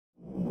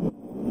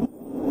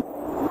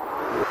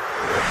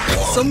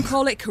Some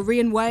call it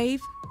Korean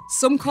wave,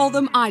 some call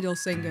them idol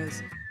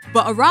singers.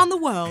 But around the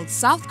world,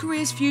 South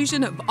Korea's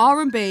fusion of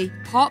R&B,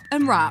 pop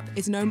and rap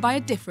is known by a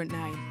different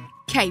name,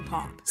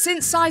 K-pop.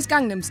 Since Psy's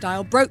Gangnam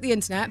Style broke the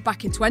internet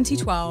back in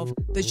 2012,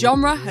 the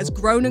genre has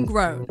grown and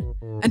grown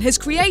and has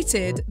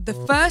created the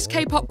first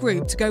K-pop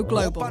group to go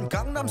global,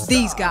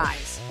 these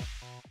guys.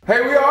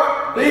 Hey, we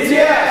are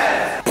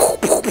BTS!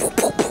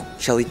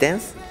 Shall we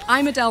dance?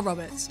 I'm Adele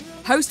Roberts,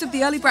 host of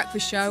The Early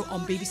Breakfast Show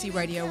on BBC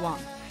Radio 1.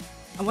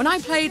 And when I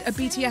played a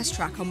BTS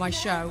track on my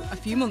show a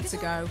few months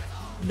ago,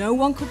 no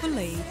one could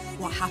believe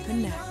what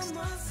happened next.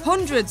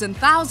 Hundreds and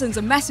thousands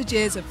of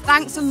messages of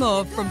thanks and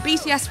love from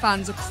BTS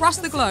fans across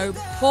the globe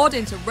poured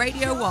into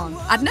Radio 1.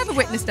 I'd never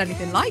witnessed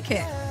anything like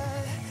it.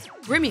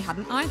 Grimmy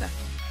hadn't either.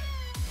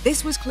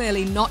 This was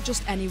clearly not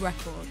just any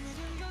record,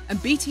 and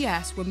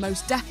BTS were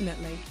most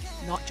definitely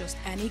not just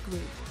any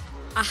group.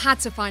 I had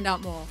to find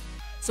out more,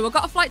 so I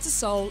got a flight to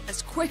Seoul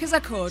as quick as I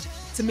could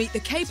to meet the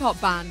K-pop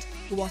band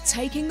who are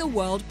taking the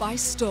world by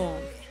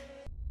storm.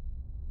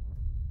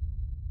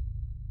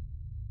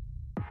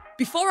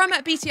 Before I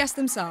met BTS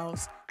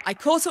themselves, I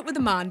caught up with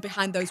the man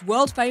behind those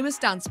world-famous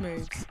dance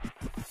moves.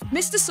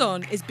 Mr.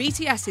 Sun is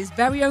BTS's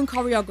very own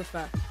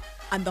choreographer,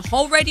 and the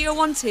whole Radio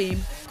 1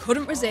 team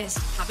couldn't resist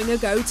having a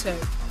go-to.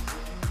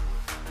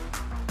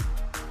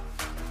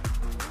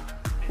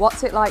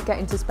 What's it like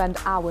getting to spend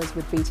hours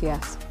with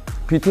BTS?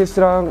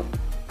 BTS랑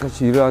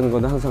같이 일을 하는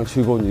건 항상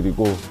즐거운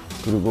일이고,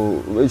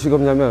 그리고 왜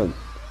즐겁냐면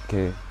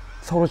이렇게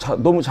서로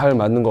너무 잘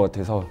맞는 것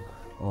같아서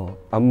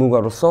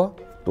안무가로서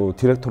또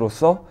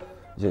디렉터로서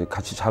이제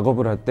같이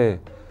작업을 할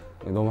때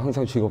너무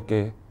항상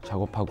즐겁게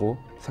작업하고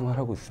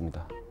생활하고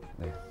있습니다.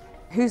 네.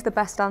 Who's the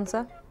best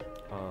dancer?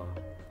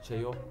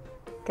 제이홉.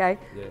 Okay.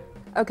 네.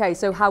 Okay,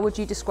 so how would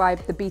you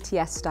describe the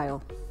BTS style?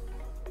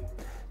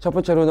 첫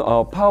번째로는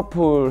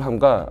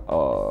파워풀함과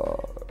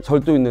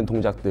절도 있는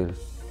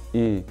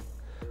동작들이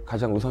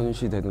가장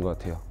우선시 되는 것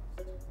같아요.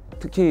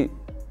 특히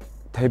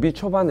데뷔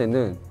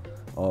초반에는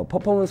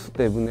퍼포먼스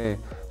때문에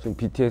좀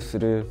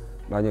BTS를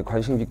많이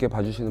관심 깊게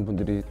봐주시는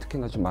분들이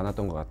특히나 좀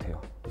많았던 것 같아요.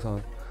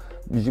 우선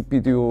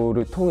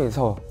뮤직비디오를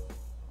통해서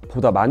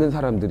보다 많은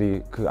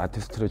사람들이 그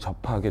아티스트를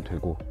접하게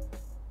되고,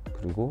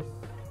 그리고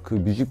그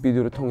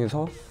뮤직비디오를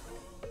통해서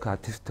그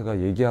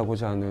아티스트가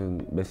얘기하고자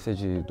하는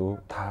메시지도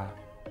다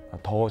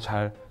더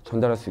잘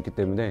전달할 수 있기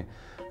때문에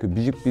그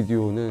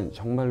뮤직비디오는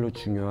정말로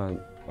중요한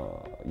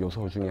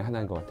요소 중에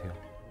하나인 것 같아요.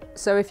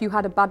 So if you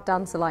had a bad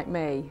dancer like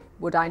me,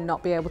 would I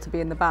not be able to be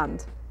in the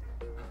band?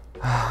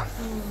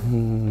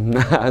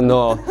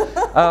 No.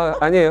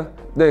 아니에요.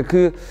 네,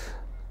 그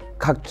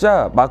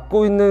각자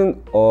맡고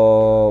있는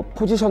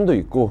포지션도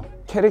있고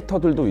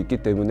캐릭터들도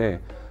있기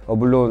때문에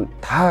물론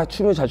다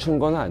춤을 잘 추는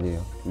건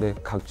아니에요. 근데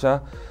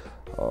각자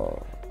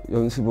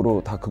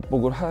연습으로 다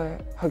극복을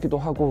하기도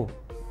하고.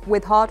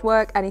 With hard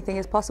work, anything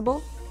is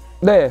possible?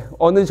 네,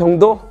 어느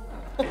정도?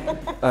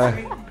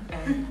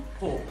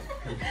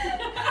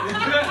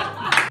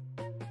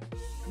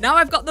 Now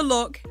I've got the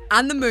look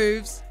and the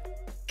moves,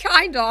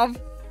 kind of.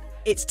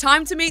 It's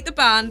time to meet the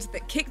band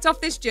that kicked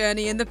off this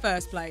journey in the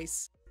first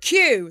place.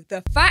 Cue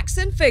the facts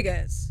and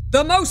figures.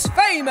 The most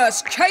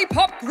famous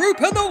K-pop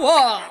group in the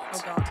world.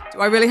 Oh God,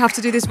 do I really have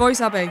to do this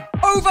voice, Abby?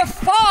 Over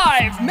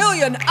 5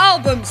 million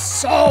albums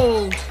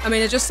sold. I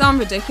mean, it just sounds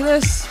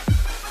ridiculous.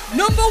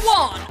 #1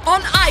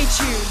 on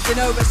iTunes in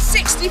over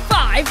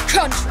 65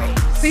 countries.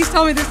 Please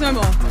tell me there's no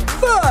more.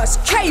 First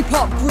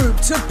K-pop group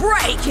to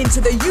break into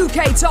the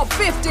UK Top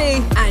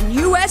 50 and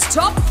US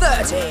Top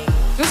 30.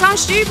 That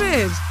sounds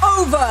stupid.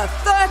 Over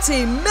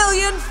 30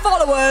 million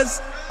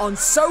followers on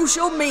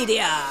social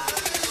media.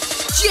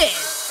 Jin,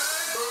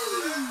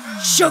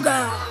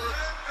 Sugar,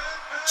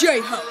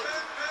 J-Hope,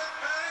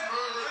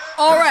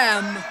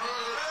 RM,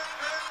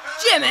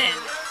 Jimin,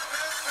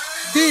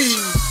 V,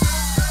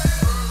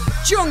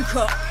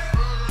 Jungkook.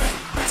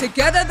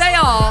 Together they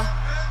are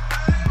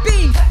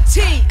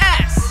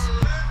BTS.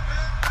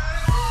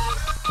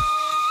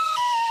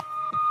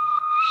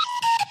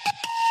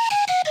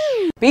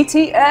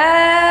 BTS!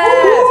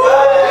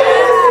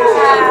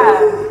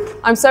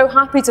 I'm so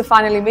happy to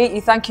finally meet you.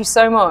 Thank you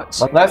so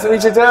much. Nice to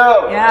meet you too.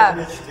 Yeah.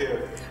 Nice to meet you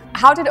too.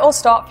 How did it all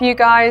start for you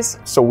guys?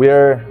 So we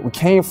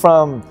came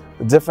from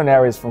different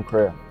areas from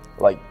Korea.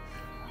 Like,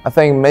 I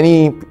think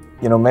many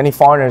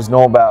foreigners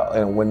know about,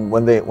 and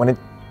when it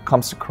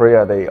comes to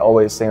Korea, they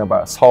always think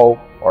about Seoul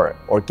or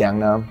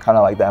Gangnam, kind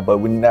of like that. But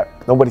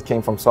nobody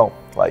came from Seoul,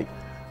 like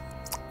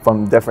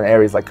from different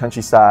areas, like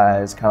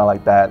countrysides, kind of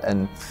like that.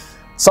 And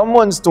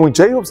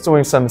J-Hope's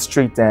doing some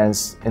street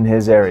dance in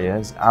his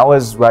areas. I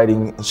was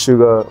writing,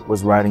 Suga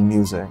was writing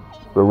music.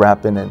 We're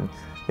rapping, and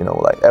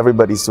like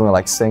everybody's doing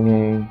like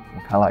singing,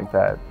 kind of like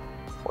that.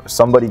 Or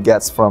somebody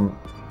got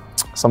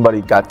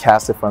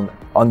casted from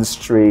on the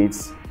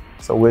streets,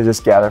 so we're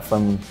just gathered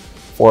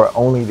for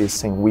only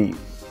this thing.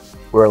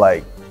 We're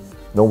like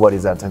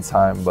nobody's at that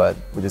time, but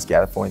we just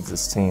gathered for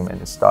this team,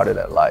 and it started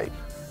at like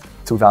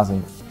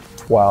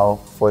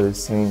 2012 for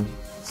this team.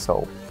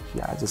 So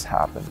yeah, it just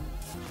happened.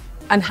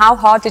 And how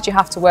hard did you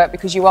have to work,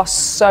 because you are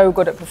so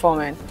good at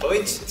performing?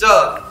 저희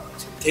진짜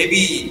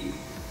데뷔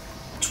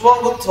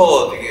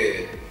초반부터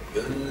되게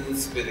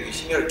연습에 되게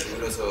신경을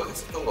기울여서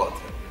했었던 것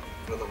같아요.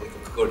 그러다 보니까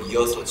그걸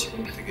이어서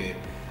지금 되게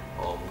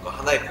뭔가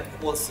하나의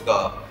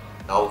퍼포먼스가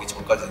나오기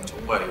전까지는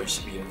정말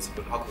열심히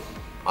연습을 하고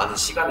많은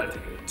시간을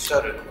되게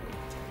투자를 하는 것 같아요.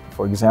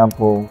 For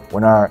example,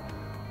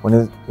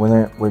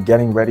 when we're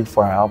getting ready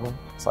for our album,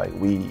 it's like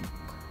we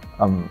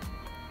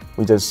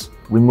just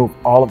remove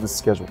all of the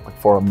schedule like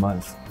for a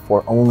month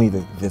for only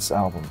this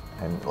album,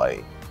 and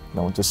like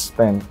just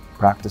spend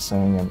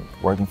practicing and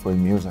working for the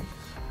music.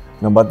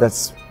 But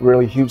that's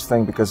really huge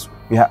thing because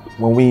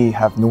when we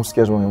have no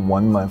schedule in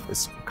 1 month,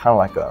 it's kind of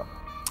like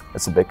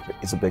it's a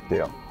big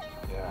deal.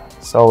 Yeah.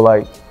 So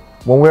like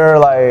when we're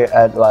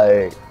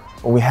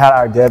when we had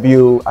our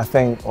debut, I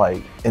think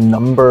like in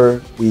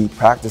number we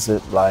practice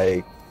it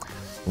like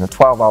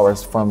 12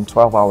 hours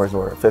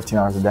or 15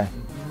 hours a day.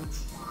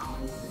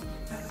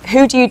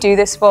 Who do you do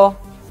this for?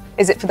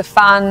 Is it for the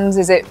fans?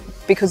 Is it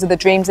because of the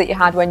dreams that you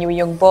had when you were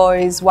young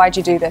boys? Why do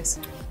you do this?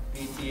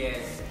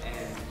 BTS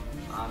and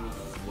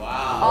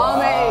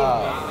ARMY.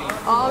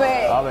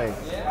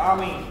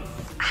 Army.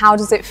 How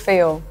does it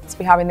feel to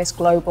be having this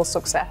global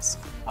success?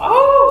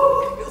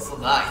 Oh, it feels so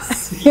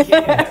nice.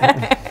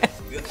 Yeah.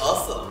 It's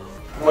awesome.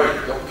 정말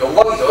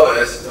영광이죠.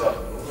 예, 진짜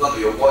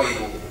너무나도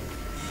영광이고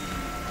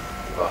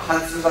뭔가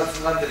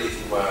한순간순간들이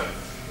정말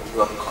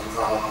너무나도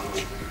감사하고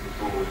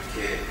또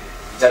이렇게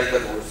이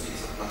자리까지 올 수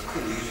있었던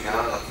큰 이유 중에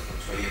하나가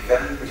저희 팬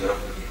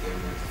여러분이기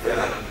때문에 팬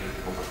여러분들이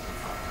너무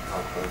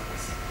감사하고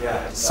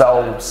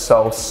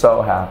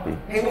So happy.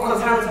 행복한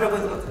삶을 살고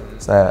있는 것 같아요.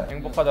 So,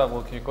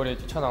 행복하다고 길거리에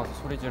뛰쳐나와서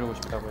소리 지르고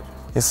싶다고 해줘.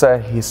 he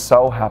said he's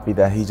so happy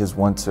that he just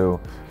wants to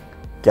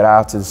get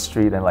out to the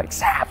street and like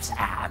sap.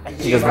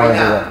 He just wants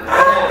to do that.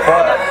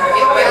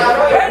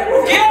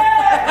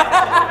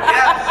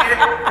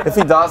 But if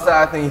he does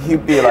that, I think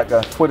he'd be like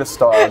a Twitter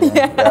star.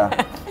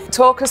 Yeah.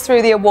 Talk us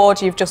through the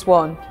award you've just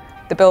won,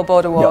 the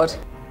Billboard Award.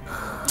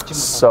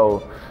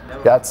 So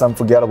that's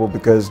unforgettable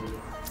because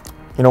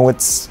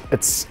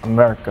it's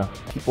America.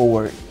 People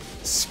were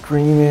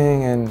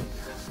screaming and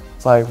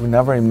it's like we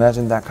never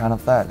imagined that kind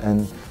of that.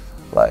 And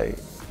like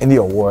in the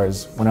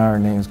awards, when our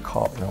names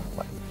called,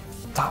 like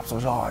top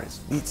social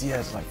artists,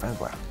 BTS, like fans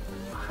were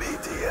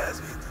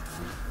BTS.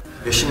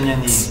 몇십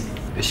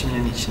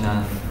년이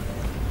지난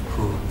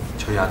후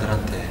저희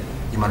아들한테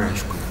이 말을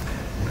해줄 거예요.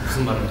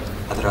 무슨 말을?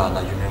 아들아,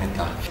 나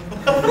유명했다.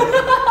 Oh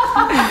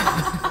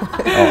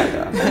my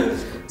God.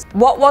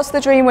 What was the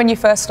dream when you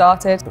first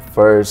started? The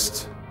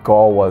first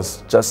goal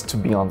was just to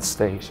be on the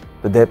stage.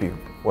 The debut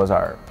was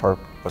our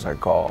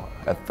goal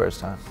at the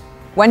first time.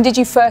 When did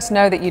you first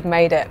know that you'd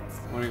made it?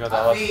 우리가 I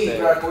나왔을 think we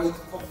때 are going to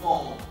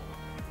perform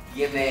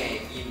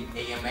DNA in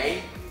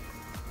AMA.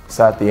 It's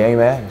at the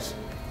AMAs.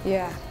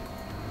 Yeah.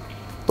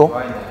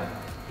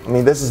 I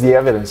mean, this is the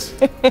evidence.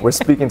 We're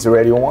speaking to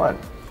Radio 1.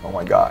 Oh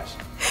my gosh.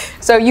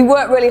 So you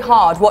work really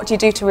hard. What do you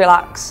do to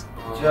relax?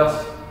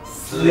 Just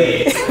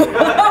sleep.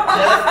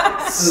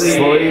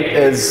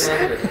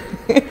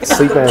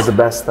 Sleeping is the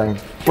best thing.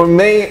 For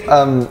me,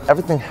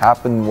 everything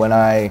happened when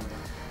I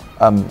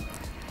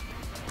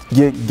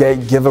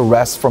give a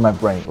rest for my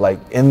brain, like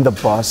in the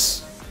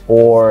bus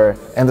or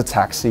in the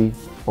taxi,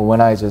 or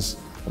when I just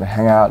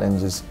hang out and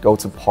just go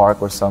to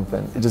park or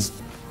something. It just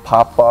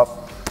pop up.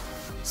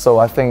 So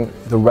I think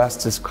the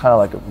rest is kind of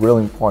like a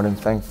really important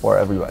thing for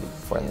everybody,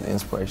 for an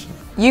inspiration.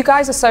 You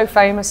guys are so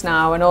famous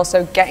now and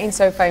also getting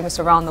so famous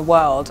around the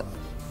world.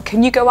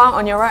 Can you go out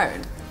on your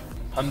own?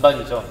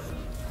 반반이죠.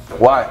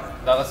 Why?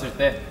 나갔을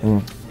때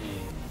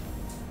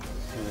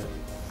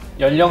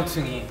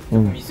연령층이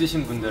좀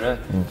있으신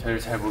분들은 저를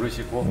잘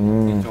모르시고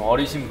좀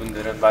어리신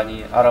분들은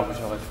많이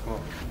알아보셔가지고.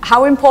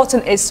 How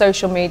important is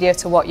social media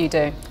to what you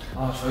do?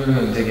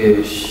 저희는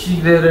되게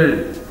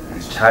시대를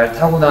잘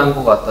타고난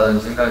것 같다는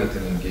생각이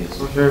드는 게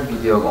소셜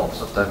미디어가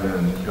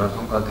없었다면 이런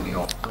성과들이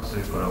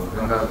없었을 거라고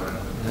생각을 합니다.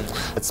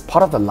 It's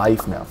part of the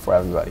life now for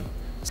everybody.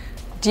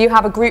 Do you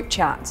have a group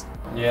chat?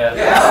 Yeah.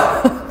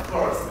 Of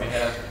course. We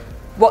have.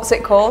 What's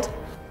it called?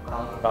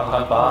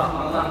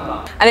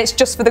 방방방. And it's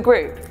just for the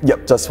group?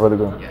 Yep, just for the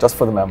group, just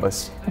for the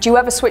members. Do you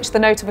ever switch the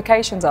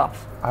notifications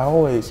off? I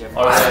always.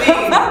 Always.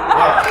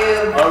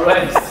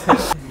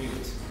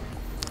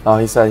 Oh,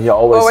 he said he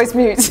always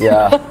mute.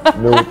 Yeah,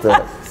 mute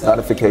the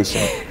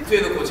notification.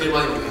 트위터놓고 제일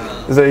많이 보이나?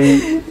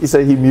 He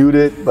said he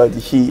muted, but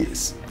he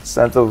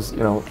sent those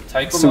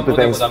stupid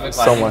things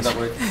so much.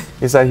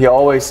 He said he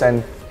always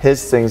sent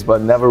his things,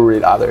 but never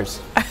read others.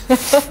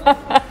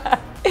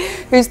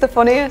 Who's the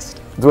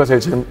funniest? 누가 제일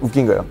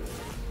웃긴 거예요?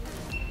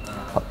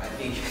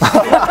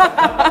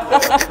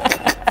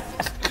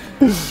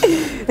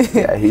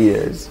 Yeah, he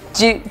is.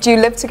 Do you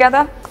live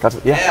together?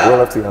 Yeah, we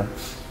live together.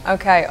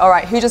 Okay, all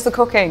right. Who does the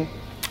cooking?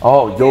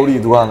 Oh,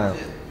 요리 누가 하나요?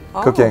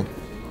 Cooking.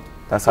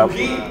 That's our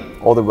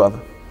older brother.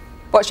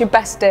 What's your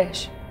best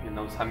dish?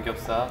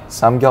 삼겹살.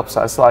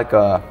 Samgyeopsal. It's like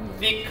a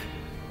thick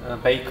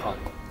bacon.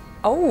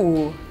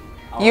 Oh,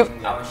 Our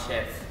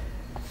chef.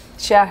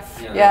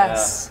 Chef. Yeah.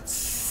 Yes.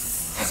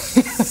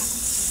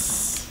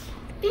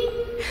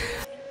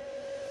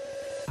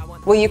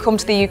 Will you come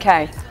to the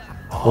UK?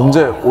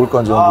 언제 올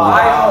건지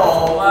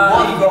모르겠어요.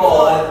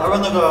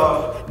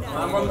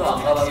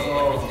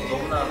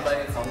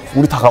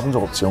 우리 다 가본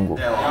적 없지, 영국.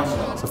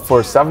 So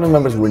for 7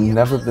 members, we've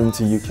never been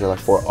to UK, like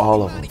for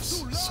all of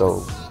us.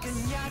 So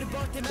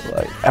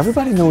like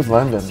everybody knows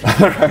London,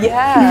 right?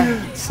 Yeah.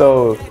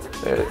 So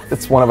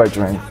it's one of our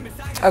dreams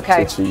to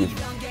Okay. achieve.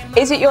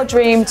 Is it your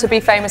dream to be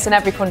famous in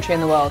every country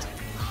in the world?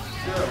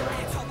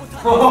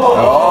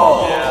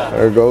 Oh,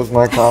 there goes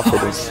my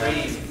confidence.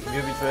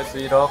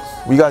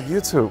 We got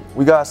YouTube,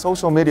 we got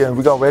social media, and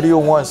we got Radio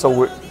 1, so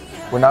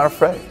we're not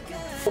afraid.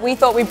 We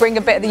thought we'd bring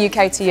a bit of the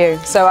UK to you,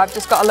 so I've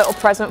just got a little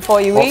present for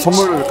you each.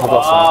 선물을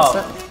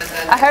가져왔어요.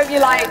 I hope you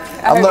like.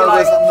 I'm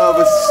nervous.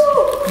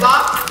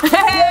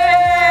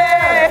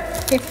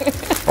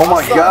 Oh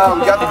my God,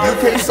 we got the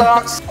UK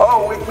socks.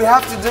 Oh, we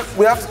have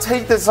to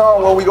take this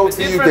on when we go to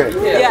the UK.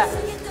 Yeah.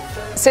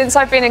 Since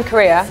I've been in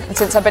Korea and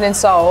since I've been in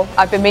Seoul,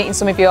 I've been meeting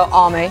some of your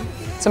army,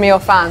 some of your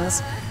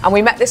fans, and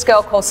we met this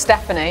girl called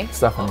Stephanie.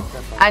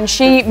 And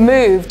she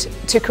moved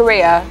to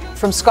Korea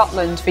from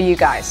Scotland for you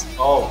guys.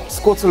 All the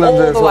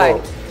스코틀랜드에서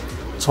way.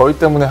 저희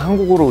때문에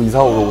한국으로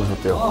이사 오러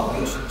오셨대요.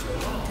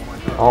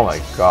 Oh my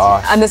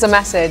gosh. And there's a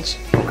message.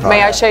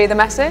 May I show you the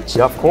message?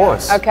 Yeah, of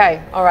course. Okay,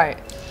 all right.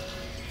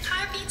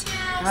 Hi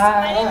BTS,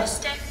 my name is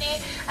Stephanie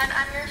and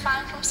I'm your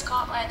fan from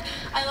Scotland.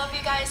 I love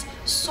you guys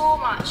so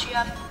much. You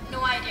have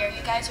no idea.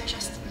 You guys are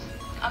just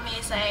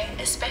amazing,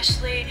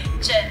 especially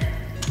Jin.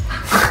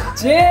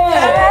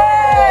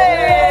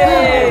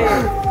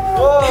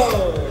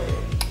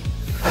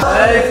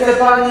 Hey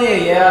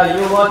Stephanie, yeah,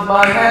 you want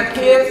my hand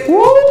kiss?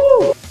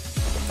 Woo!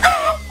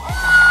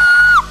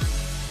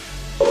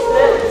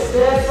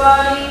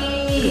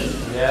 Stephanie!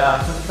 Yeah,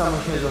 손짓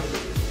한번 해줘.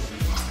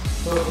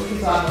 저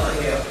손짓 한번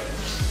해요.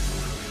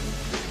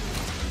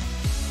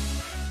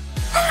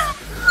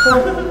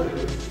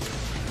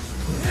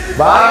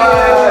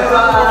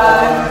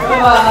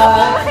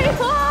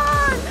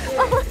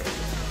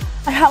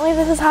 I can't believe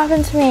this has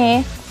happened to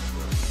me.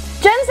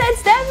 Jen said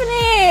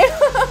Stephanie!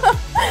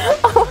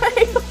 Oh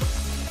my God.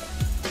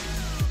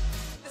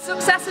 The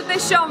success of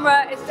this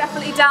genre is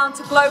definitely down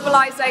to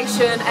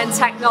globalization and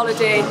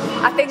technology.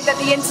 I think that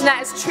the internet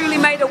has truly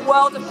made a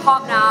world of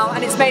pop now,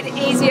 and it's made it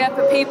easier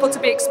for people to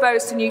be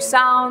exposed to new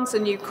sounds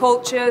and new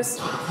cultures.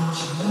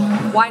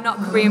 Why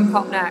not Korean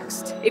pop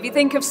next? If you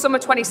think of summer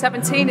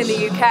 2017 in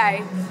the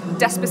UK,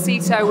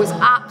 Despacito was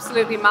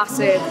absolutely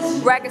massive.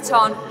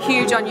 Reggaeton,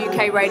 huge on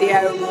UK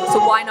radio, so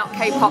why not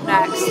K-pop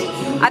next?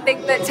 I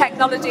think that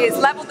technology has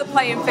leveled the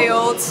playing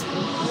field,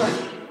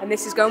 and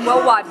this is going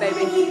worldwide,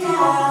 baby.